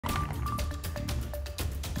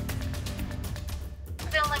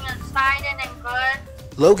excited and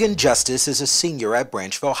good. Logan Justice is a senior at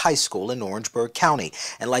Branchville High School in Orangeburg County,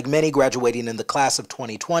 and like many graduating in the class of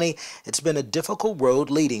 2020, it's been a difficult road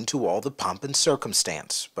leading to all the pomp and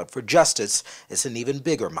circumstance. But for Justice, it's an even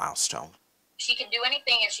bigger milestone. She can do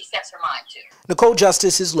anything if she sets her mind to. Nicole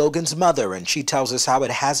Justice is Logan's mother, and she tells us how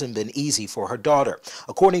it hasn't been easy for her daughter.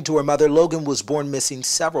 According to her mother, Logan was born missing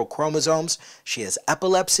several chromosomes. She has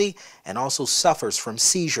epilepsy and also suffers from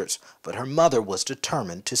seizures, but her mother was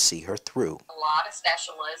determined to see her through. A lot of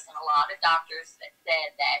specialists and a lot of doctors that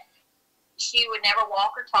said that she would never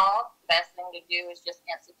walk or talk. The best thing to do is just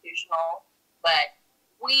institutional. But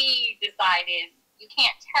we decided you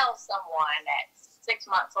can't tell someone that's 6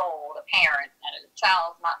 months old, a parent, that a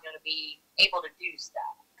child's not going to be able to do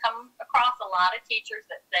stuff. Come across a lot of teachers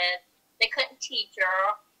that said they couldn't teach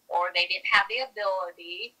her or they didn't have the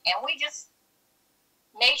ability, and we just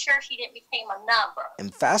made sure she didn't become a number.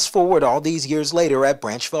 And fast forward all these years later at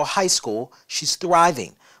Branchville High School, she's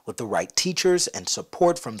thriving. With the right teachers and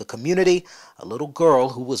support from the community, a little girl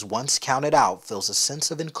who was once counted out feels a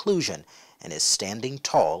sense of inclusion and is standing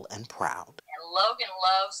tall and proud. And Logan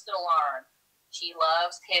loves to learn. She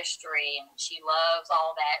loves history, and she loves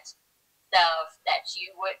all that stuff that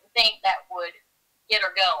you wouldn't think that would get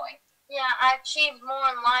her going. Yeah, I achieved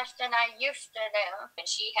more in life than I used to do. And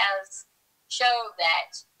she has showed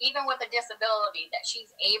that even with a disability that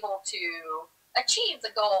she's able to achieve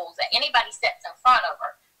the goals that anybody sets in front of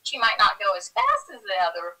her. She might not go as fast as the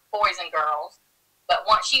other boys and girls, but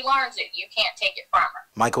once she learns it, you can't take it from her.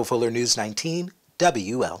 Michael Fuller, News 19,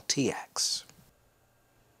 WLTX.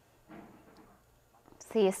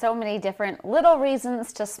 See so many different little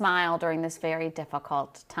reasons to smile during this very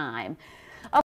difficult time.